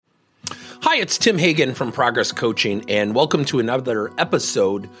Hi, it's Tim Hagen from Progress Coaching, and welcome to another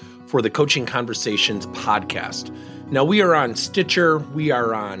episode for the Coaching Conversations podcast. Now, we are on Stitcher, we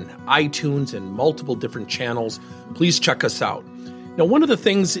are on iTunes, and multiple different channels. Please check us out. Now, one of the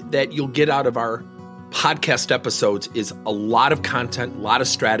things that you'll get out of our podcast episodes is a lot of content, a lot of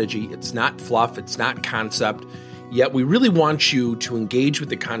strategy. It's not fluff, it's not concept, yet we really want you to engage with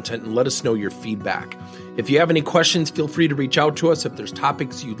the content and let us know your feedback. If you have any questions, feel free to reach out to us. If there's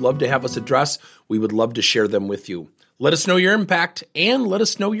topics you'd love to have us address, we would love to share them with you. Let us know your impact and let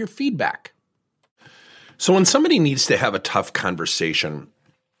us know your feedback. So when somebody needs to have a tough conversation,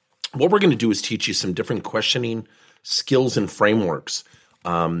 what we're going to do is teach you some different questioning skills and frameworks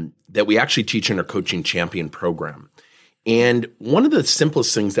that we actually teach in our Coaching Champion program. And one of the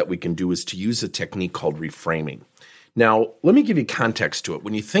simplest things that we can do is to use a technique called reframing. Now, let me give you context to it.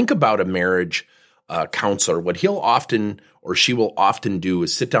 When you think about a marriage counselor, what he'll often or she will often do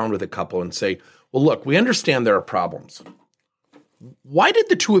is sit down with a couple and say, well, look, we understand there are problems. Why did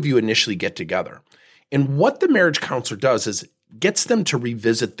the two of you initially get together? And what the marriage counselor does is gets them to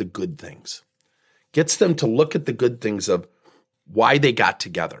revisit the good things, gets them to look at the good things of why they got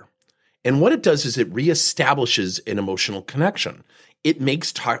together. And what it does is it reestablishes an emotional connection. It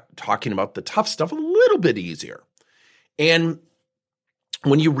makes talking about the tough stuff a little bit easier. And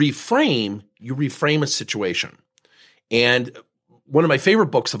when you reframe a situation. And one of my favorite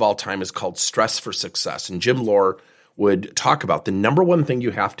books of all time is called Stress for Success. And Jim Lohr would talk about the number one thing you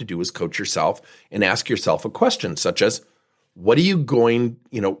have to do is coach yourself and ask yourself a question such as, what are you going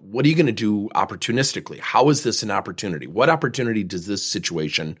to do opportunistically? How is this an opportunity? What opportunity does this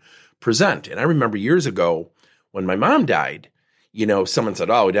situation present? And I remember years ago when my mom died, someone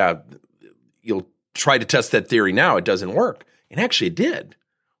said, oh, yeah, you'll try to test that theory now. It doesn't work. And actually it did.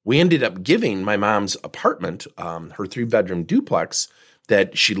 We ended up giving my mom's apartment, her 3-bedroom duplex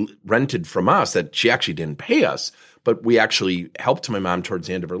that she rented from us, that she actually didn't pay us, but we actually helped my mom towards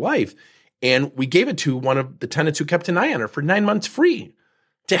the end of her life. And we gave it to one of the tenants who kept an eye on her for 9 months free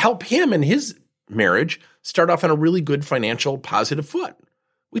to help him and his marriage start off on a really good financial positive foot.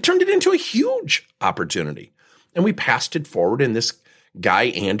 We turned it into a huge opportunity and we passed it forward. And this guy,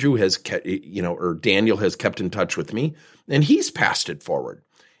 Andrew, has kept, or Daniel has kept in touch with me and he's passed it forward.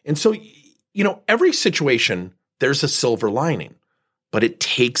 And so, every situation, there's a silver lining, but it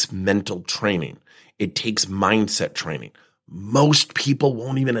takes mental training. It takes mindset training. Most people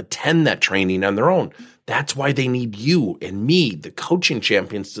won't even attend that training on their own. That's why they need you and me, the coaching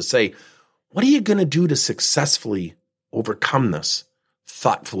champions, to say, what are you going to do to successfully overcome this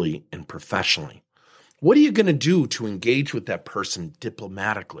thoughtfully and professionally? What are you going to do to engage with that person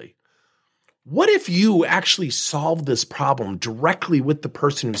diplomatically? What if you actually solve this problem directly with the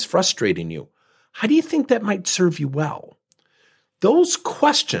person who's frustrating you? How do you think that might serve you well? Those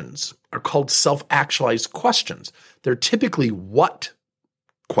questions are called self-actualized questions. They're typically what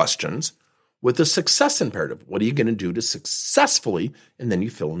questions with a success imperative. What are you going to do to successfully, and then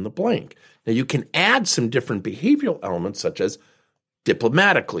you fill in the blank. Now you can add some different behavioral elements such as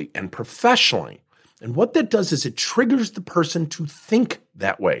diplomatically and professionally. And what that does is it triggers the person to think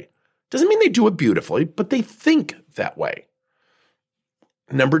that way. Doesn't mean they do it beautifully, but they think that way.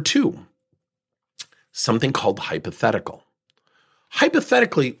 Number 2, something called hypothetical.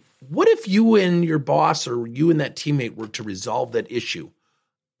 Hypothetically, what if you and your boss or you and that teammate were to resolve that issue?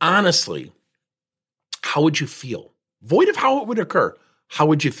 Honestly, how would you feel? Void of how it would occur, how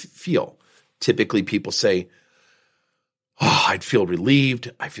would you feel? Typically, people say, oh, I'd feel relieved.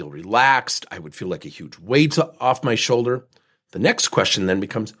 I feel relaxed. I would feel like a huge weight off my shoulder. The next question then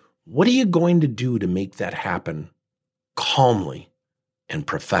becomes, what are you going to do to make that happen calmly and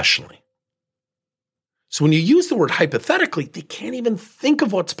professionally? So when you use the word hypothetically, they can't even think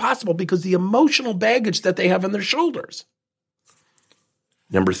of what's possible because the emotional baggage that they have on their shoulders.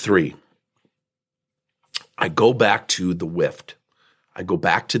 Number 3, I go back to the WIFT. I go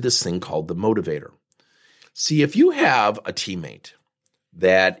back to this thing called the motivator. See, if you have a teammate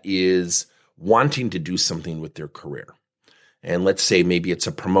that is wanting to do something with their career, and let's say maybe it's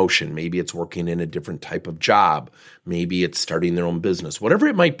a promotion, maybe it's working in a different type of job, maybe it's starting their own business, whatever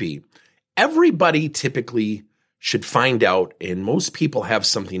it might be, everybody typically should find out, and most people have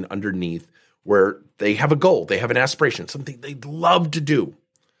something underneath where they have a goal, they have an aspiration, something they'd love to do.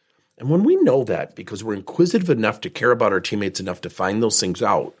 And when we know that, because we're inquisitive enough to care about our teammates enough to find those things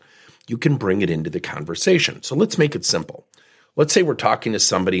out, you can bring it into the conversation. So let's make it simple. Let's say we're talking to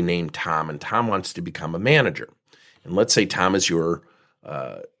somebody named Tom, and Tom wants to become a manager. And let's say Tom is your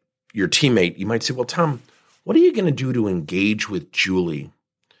teammate. You might say, well, Tom, what are you going to do to engage with Julie?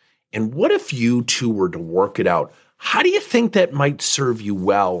 And what if you two were to work it out? How do you think that might serve you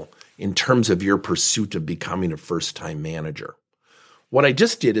well in terms of your pursuit of becoming a first-time manager. What I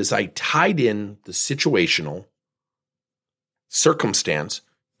just did is I tied in the situational circumstance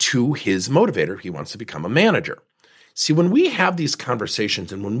to his motivator. He wants to become a manager. See, when we have these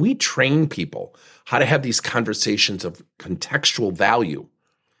conversations and when we train people how to have these conversations of contextual value,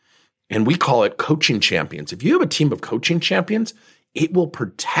 and we call it coaching champions. If you have a team of coaching champions, it will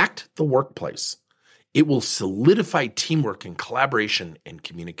protect the workplace. It will solidify teamwork and collaboration and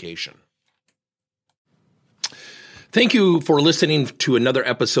communication. Thank you for listening to another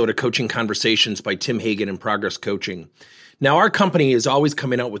episode of Coaching Conversations by Tim Hagen and Progress Coaching. Now, our company is always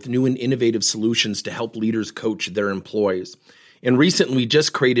coming out with new and innovative solutions to help leaders coach their employees. And recently, we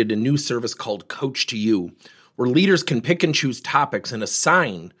just created a new service called Coach to You, where leaders can pick and choose topics and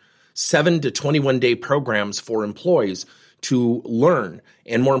assign 7 to 21-day programs for employees to learn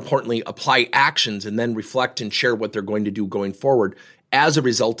and, more importantly, apply actions and then reflect and share what they're going to do going forward as a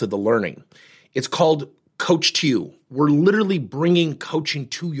result of the learning. It's called Coach to You. We're literally bringing coaching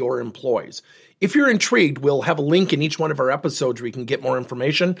to your employees. If you're intrigued, we'll have a link in each one of our episodes where you can get more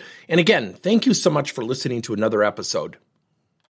information. And again, thank you so much for listening to another episode.